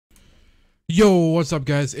Yo, what's up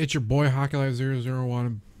guys? It's your boy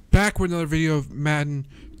HockeyLive001 back with another video of Madden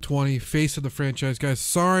 20 Face of the Franchise. Guys,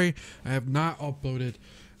 sorry I have not uploaded.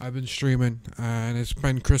 I've been streaming and it's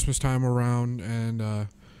been Christmas time around, and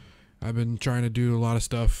I've been trying to do a lot of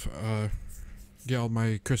stuff, get all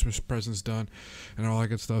my Christmas presents done and all that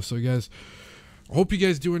good stuff. So you guys, I hope you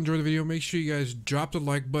guys do enjoy the video. Make sure you guys drop the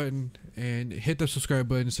like button and hit the subscribe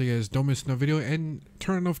button so you guys don't miss no video, and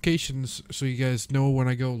turn on notifications so you guys know when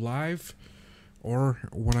I go live or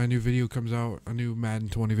when a new video comes out, a new Madden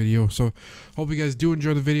 20 video. So hope you guys do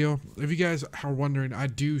enjoy the video. If you guys are wondering, I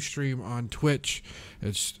do stream on Twitch.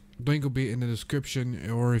 Its link will be in the description,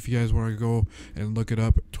 or if you guys want to go and look it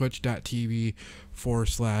up,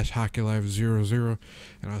 twitch.tv/HockeyLive00.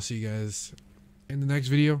 And I'll see you guys in the next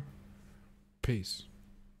video. Peace.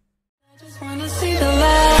 I just wanna see the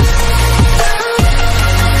light.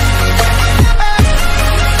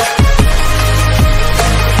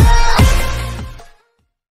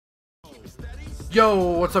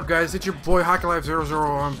 Yo, what's up guys? It's your boy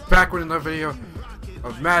HockeyLive00. I'm back with another video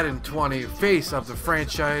of Madden 20 Face of the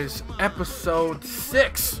Franchise, episode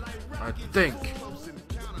 6, I think.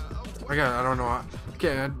 I don't know. I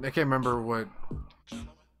can't remember what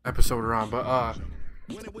episode we're on, but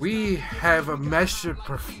we have a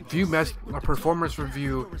performance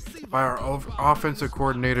review by our offensive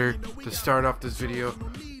coordinator to start off this video.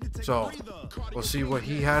 So we'll see what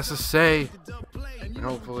he has to say, and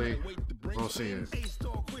hopefully we'll see it.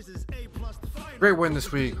 Great win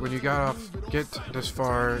this week. When you get this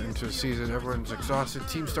far into the season, everyone's exhausted,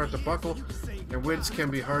 teams start to buckle, and wins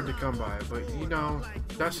can be hard to come by. But you know,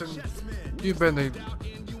 Dustin, you've been the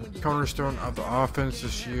cornerstone of the offense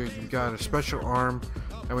this year. You got a special arm,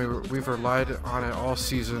 and we've relied on it all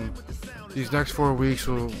season. These next 4 weeks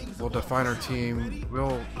will define our team.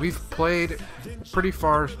 We've played pretty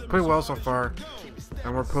well so far,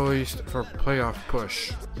 and we're poised for a playoff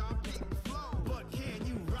push.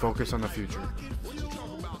 Focus on the future.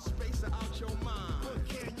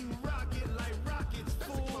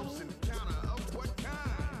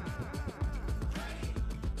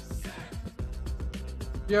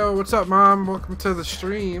 Yo, what's up, Mom? Welcome to the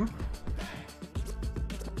stream.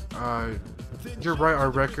 You're right, our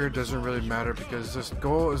record doesn't really matter because this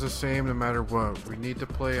goal is the same no matter what. We need to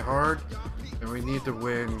play hard, and we need to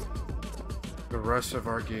win the rest of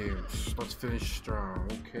our games. Let's finish strong.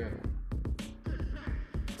 Okay.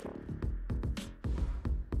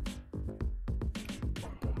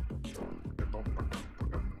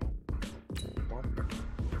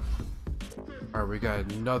 Alright, we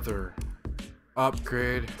got another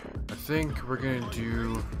upgrade. I think we're gonna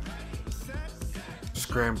do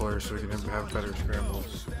scramblers so we can have better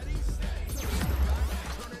scrambles.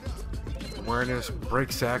 Awareness,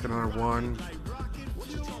 break sack, another one.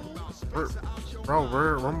 We're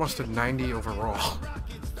almost at 90 overall.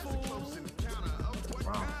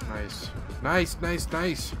 Wow, nice. Nice.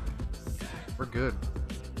 We're good.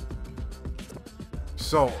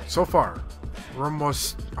 So far, we're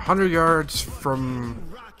almost 100 yards from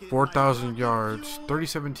 4,000 yards,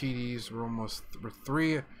 37 TDs. We're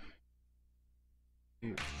 3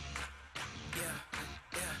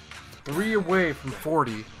 away from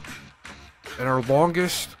 40, and our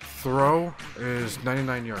longest throw is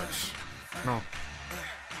 99 yards. No,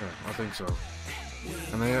 yeah, I think so.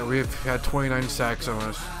 And then we've had 29 sacks on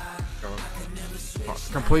us.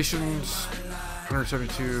 Completions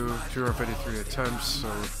 172, 253 attempts. So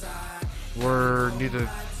we need to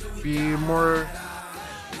be more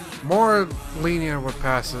lenient with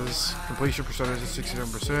passes. Completion percentage is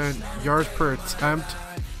 69%. Yards per attempt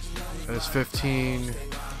is 15.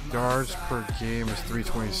 Yards per game is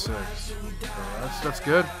 326. So that's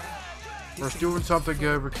good. We're doing something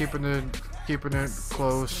good. We're keeping it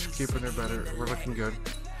close, keeping it better. We're looking good.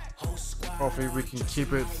 Hopefully we can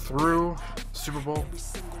keep it through Super Bowl.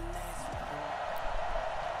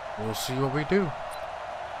 We'll see what we do.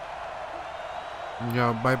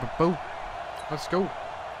 Yeah, bye. Let's go.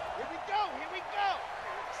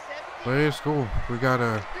 Let's go. We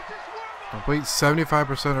gotta complete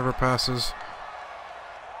 75% of our passes.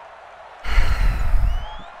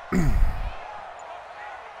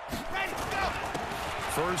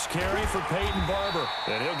 First carry for Peyton Barber,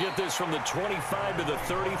 and he'll get this from the 25 to the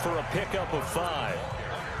 30 for a pickup of 5.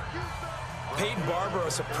 Peyton Barber,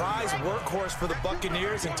 a surprise workhorse for the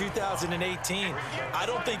Buccaneers in 2018. I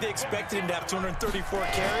don't think they expected him to have 234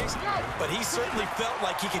 carries, but he certainly felt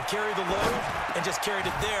like he could carry the load and just carried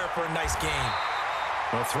it there for a nice gain.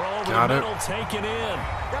 A throw over the middle taken in.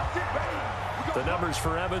 The numbers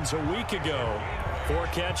for Evans a week ago. 4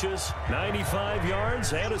 catches, 95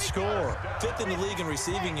 yards, and a score. 5th in the league in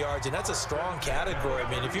receiving yards, and that's a strong category. I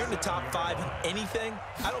mean, if you're in the top 5 in anything,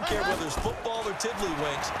 I don't care whether it's football or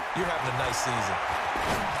tiddlywinks, you're having a nice season.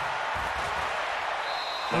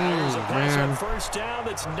 There's a pass on first down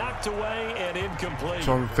that's knocked away and incomplete. It's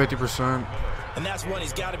on 50%. And that's one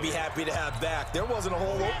he's got to be happy to have back. There wasn't a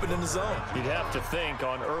hole open in the zone. You'd have to think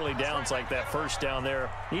on early downs like that first down there,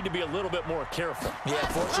 need to be a little bit more careful. Yeah,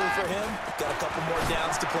 fortunately for him, got a couple more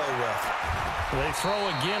downs to play with. They throw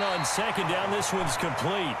again on second down. This one's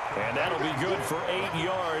complete. And that'll be good for 8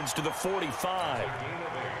 yards to the 45.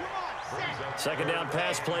 Second down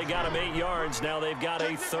pass play got him 8 yards. Now they've got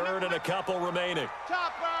a third and a couple remaining.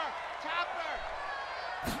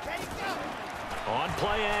 On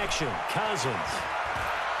play action, Cousins.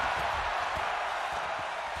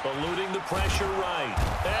 Eluding the pressure right.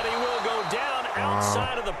 And he will go down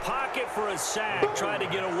outside of the pocket for a sack. Tried to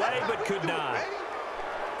get away, but could not.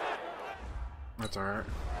 That's alright.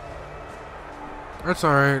 That's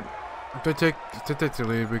alright. If they take the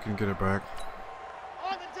lead, we can get it back.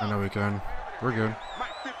 I know we can. We're good.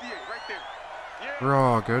 We're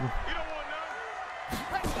all good.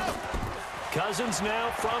 Cousins now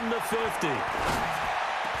from the 50.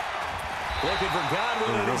 Looking for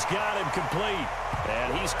Godwin, and he's got him complete.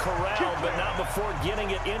 And he's corralled, but not before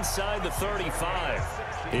getting it inside the 35.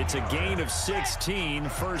 It's a gain of 16,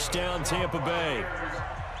 first down Tampa Bay.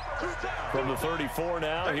 From the 34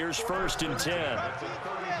 now, here's 1st and 10.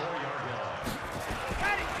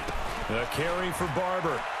 A carry for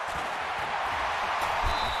Barber.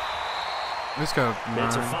 It's a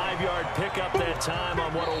 5-yard pickup that time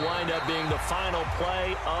on what will wind up being the final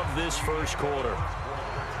play of this first quarter.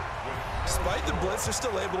 Despite the blitz, they're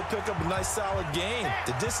still able to pick up a nice solid gain.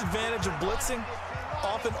 The disadvantage of blitzing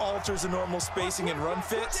often alters the normal spacing and run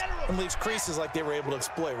fits and leaves creases like they were able to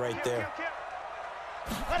exploit right there.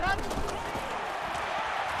 And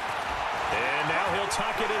now he'll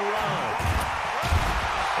tuck it and run.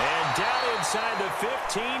 And down inside the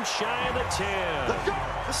 15, shy of the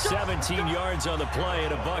 10. 17 yards on the play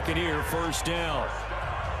and a Buccaneer first down.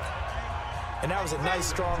 And that was a nice,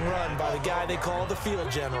 strong run by the guy they call the field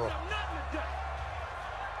general.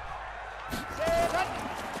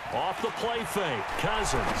 Off the play fake,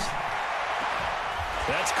 Cousins.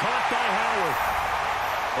 That's caught by Howard.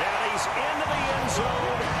 And he's into the end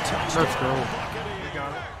zone. Touchdown. Let's go. You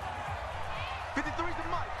got it. 53 to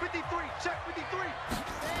Mike. 53. Check 53.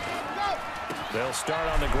 They'll start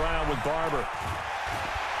on the ground with Barber.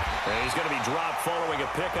 And he's going to be dropped following a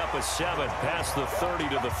pickup of 7 past the 30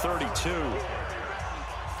 to the 32.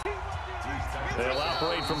 They'll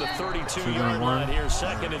operate from the 32-yard line here,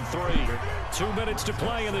 2nd and 3. 2 minutes to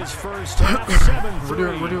play in this first half.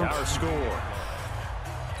 7-3 our score.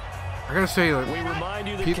 I gotta say, like, We remind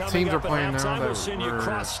you that teams coming are up playing at now halftime, that we'll send you we're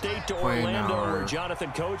cross-state to playing Orlando, now where are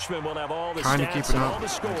Jonathan Coachman will have all the kinda stats keeping and up. all the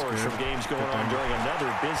That's scores good. from games going on during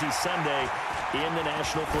another busy Sunday in the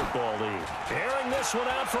National Football League. Airing this one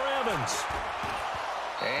out for Evans.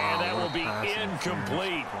 And that will be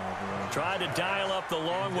incomplete. Tried to dial up the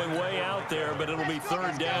long one way out there, but it'll be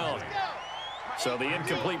 3rd down. So the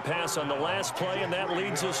incomplete pass on the last play, and that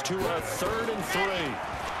leads us to a 3rd and 3.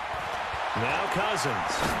 Now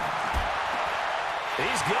Cousins.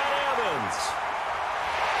 He's got Evans.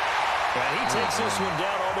 And he takes this one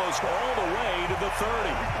down almost all the way to the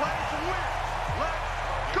 30.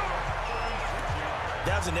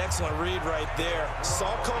 That was an excellent read right there.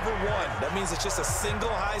 Saw cover 1. That means it's just a single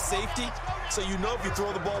high safety. So you know if you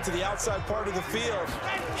throw the ball to the outside part of the field,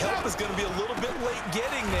 help is going to be a little bit late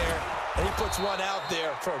getting there. And he puts one out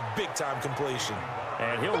there for a big-time completion.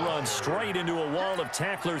 And he'll run straight into a wall of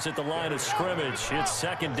tacklers at the line of scrimmage. It's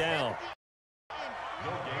 2nd down.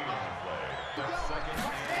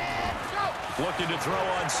 Looking to throw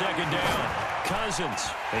on 2nd down. Cousins.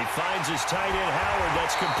 He finds his tight end, Howard.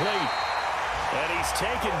 That's complete. And he's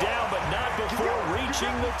taken down, but not before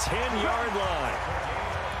reaching the 10-yard line.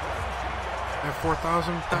 At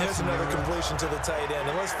 4,000. And there's another completion to the tight end.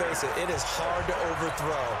 And let's face it, it is hard to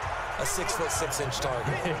overthrow a 6'6"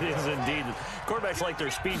 target. It is indeed. Quarterbacks like their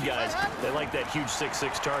speed guys. They like that huge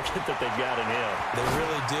 6'6" target that they've got in him. They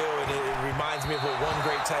really do, and it reminds me of what one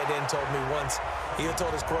great tight end told me once. He had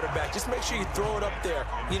told his quarterback, just make sure you throw it up there,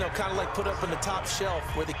 you know, kind of like put up on the top shelf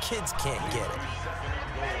where the kids can't get it.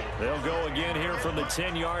 They'll go again here from the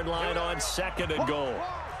 10-yard line on 2nd and goal.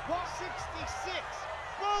 166.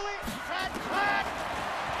 Fully packed.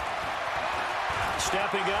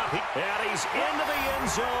 Stepping up, and he's into the end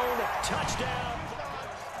zone. Touchdown.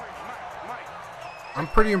 I'm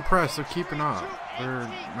pretty impressed. They're keeping up. They're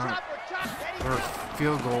not Or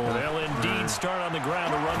field goal. They'll indeed start on the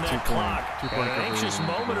ground to run that clock. An anxious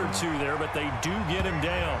moment or two there, but they do get him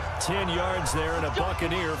down. 10 yards there and a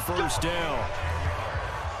Buccaneer first down.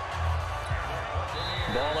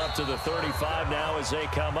 Ball up to the 35 now as they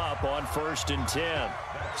come up on 1st and 10.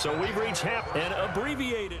 So we've reached half and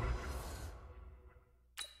abbreviated.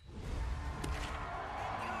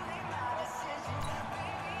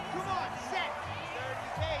 Come on, set. 30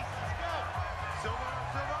 pace. Let's go. Silver.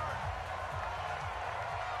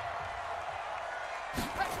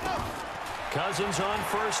 Let's go. Cousins on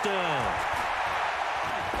 1st down.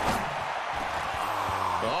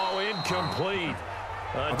 Oh, incomplete.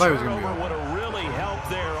 A turnover would have really helped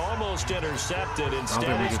there. Almost intercepted.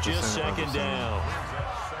 Instead, it's just 2nd down.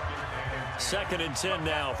 2nd and 10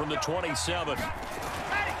 now from the 27.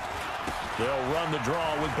 They'll run the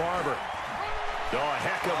draw with Barber. Oh, a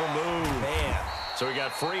heck of a move. Man. So he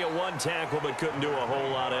got free of 1 tackle but couldn't do a whole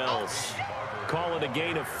lot else. Call it a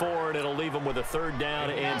gain of 4, and it'll leave him with a 3rd down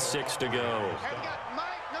and 6 to go.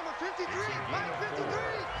 Mike, number 53. Mike 53.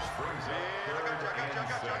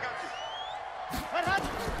 I got you.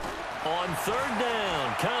 On 3rd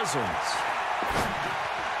down, Cousins.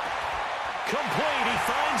 Complete. He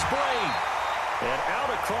finds Bray. And out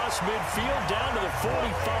across midfield down to the 45.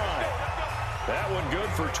 That one good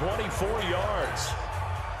for 24 yards.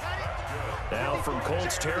 Now from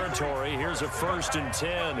Colts territory, here's a 1st and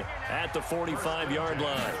 10 at the 45-yard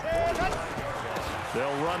line.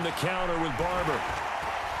 They'll run the counter with Barber.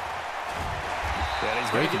 And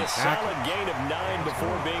he's going to get a solid gain of 9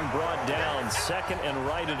 before being brought down. 2nd and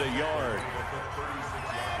right at a yard.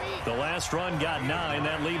 The last run got 9.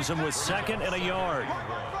 That leaves him with 2nd and a yard.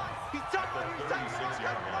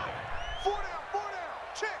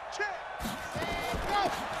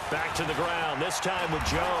 Back to the ground, this time with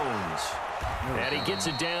Jones. And he gets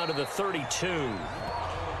it down to the 32.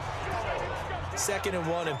 2nd and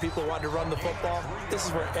 1, and people want to run the football. This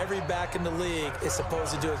is where every back in the league is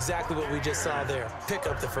supposed to do exactly what we just saw there. Pick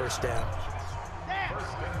up the 1st down.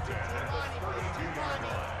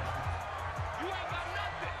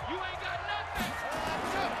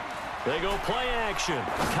 They go play action.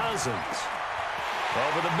 Cousins.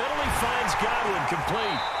 Over the middle, he finds Godwin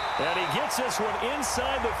complete. And he gets this one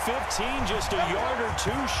inside the 15, just a yard or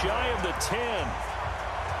 2 shy of the 10.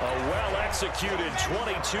 A well-executed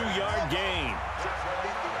 22-yard gain.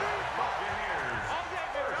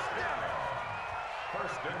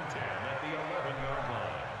 1st and 10 at the 11-yard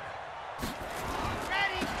line.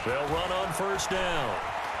 They'll run on 1st down.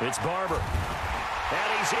 It's Barber. And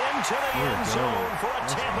he's into the end zone for a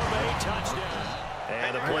Tampa Bay touchdown.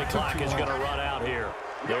 And the play clock is going to run out here.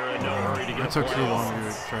 They're in no hurry to get It took too long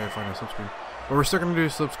to try to find a slip screen. But we're still going to do a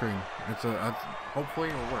slip screen. It's hopefully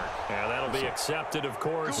it'll work. Yeah, that'll be accepted, of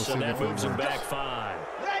course, and that moves him back 5.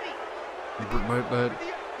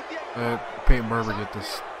 Let Peyton Barber get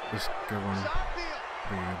this good one.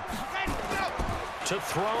 To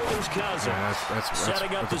throw is Cousins. Yeah, that's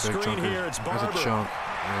setting up the screen here. It's Barber. That's a chunk.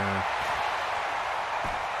 Yeah.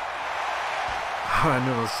 I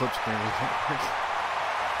knew the slip screen was working.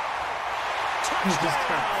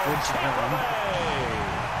 Touchdown, Tampa Bay.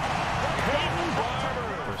 Peyton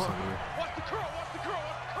Barber.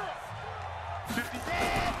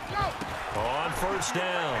 On 1st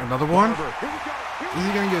down. Another one? Barber. Is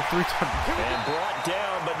he going to get 3 touchdowns? And brought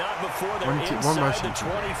down, but not before they're inside the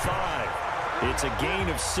 25. It's a gain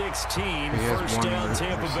of 16. 1st down,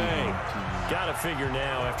 Tampa Bay. Got to figure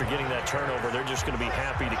now, after getting that turnover, they're just going to be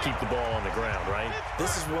happy to keep the ball on the ground, right?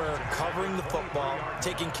 This is where covering the football,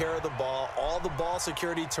 taking care of the ball, all the ball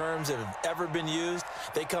security terms that have ever been used,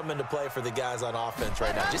 they come into play for the guys on offense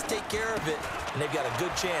right now. Just take care of it, and they've got a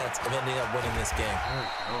good chance of ending up winning this game.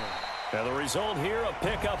 Now the result here, a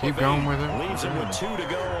pickup Keep of going 8. with it. Leaves him with 2 to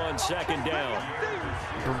go on 2nd down.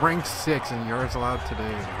 They're ranked 6 and yards allowed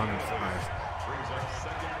today is 105.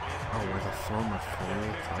 Oh, with a former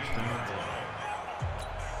full touchdown.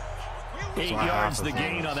 8 yards the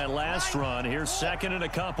gain on that last run. Here's 2nd and a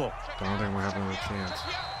couple. Don't think we have another chance.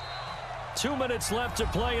 2 minutes left to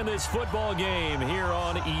play in this football game here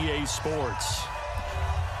on EA Sports.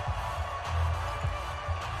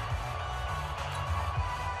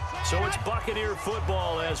 So it's Buccaneer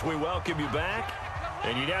football as we welcome you back.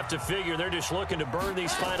 And you'd have to figure they're just looking to burn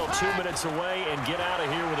these final 2 minutes away and get out of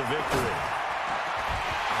here with a victory.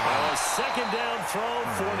 A 2nd down throw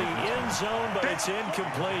for the end zone, but it's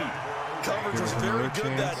incomplete. Coverage was very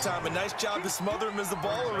good that time. A nice job to smother him as the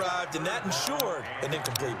ball arrived, and that ensured an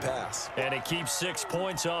incomplete pass. And it keeps 6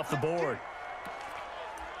 points off the board.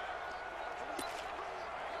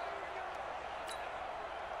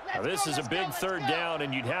 Now, this is a big third down,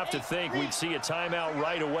 and you'd have to think we'd see a timeout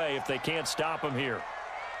right away if they can't stop him here.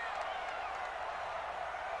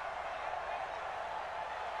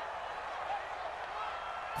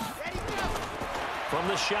 From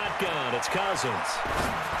the shotgun, it's Cousins.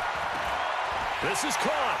 This is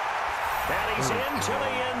caught. And he's into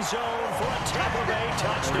the end zone for a Tampa Bay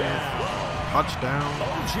touchdown. Touchdown.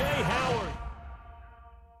 O.J. Howard.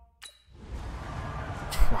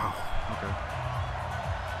 Wow. Okay.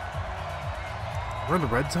 We're in the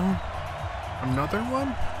red zone? Another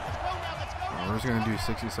one? Oh, we're just going to do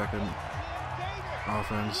 60-second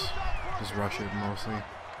offense. Just rush it mostly.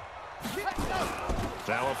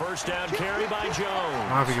 Now a first down carry by Jones.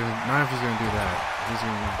 Not if he's going to do that. He's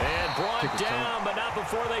going to And brought down, but not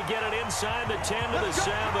before they get it inside the 10 to the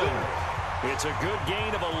 7. It's a good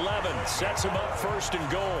gain of 11. Sets him up first and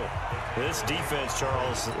goal. This defense,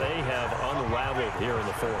 Charles, they have unraveled here in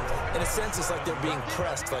the fourth. In a sense, it's like they're being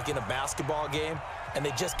pressed, like in a basketball game, and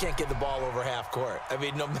they just can't get the ball over half court. I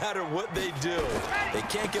mean, no matter what they do, they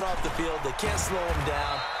can't get off the field. They can't slow them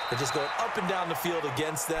down. They're just going up and down the field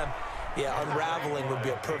against them. Yeah, unraveling would be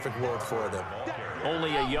a perfect word for them.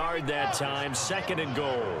 Only a yard that time, second and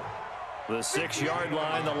goal. The 6-yard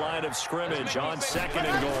line, the line of scrimmage on second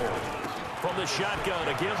and goal. From the shotgun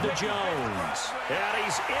to give to Jones. And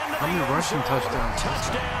he's into How many rushing touchdowns?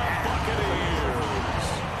 Touchdown, Buccaneers.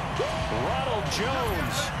 Ronald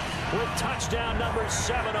Jones with touchdown number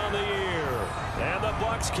 7 on the year. And the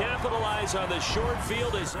Bucs capitalize on the short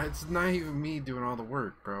field. It's not even me doing all the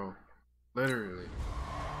work, bro. Literally.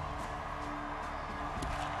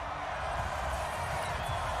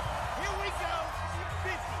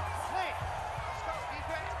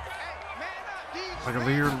 Like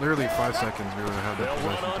literally 5 seconds, we would have had that They'll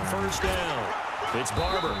run possession on time. first down. It's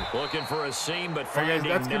Barber looking for a seam, but Alright, finding guys,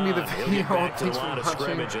 that's gonna be the none. He'll video. get back to the Thanks for line of watching.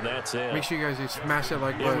 scrimmage, and that's it. Make sure you guys smash that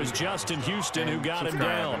like button. It was Justin Houston who and got him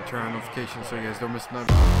subscribe down. and turn on notifications so you guys don't miss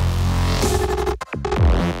nothing.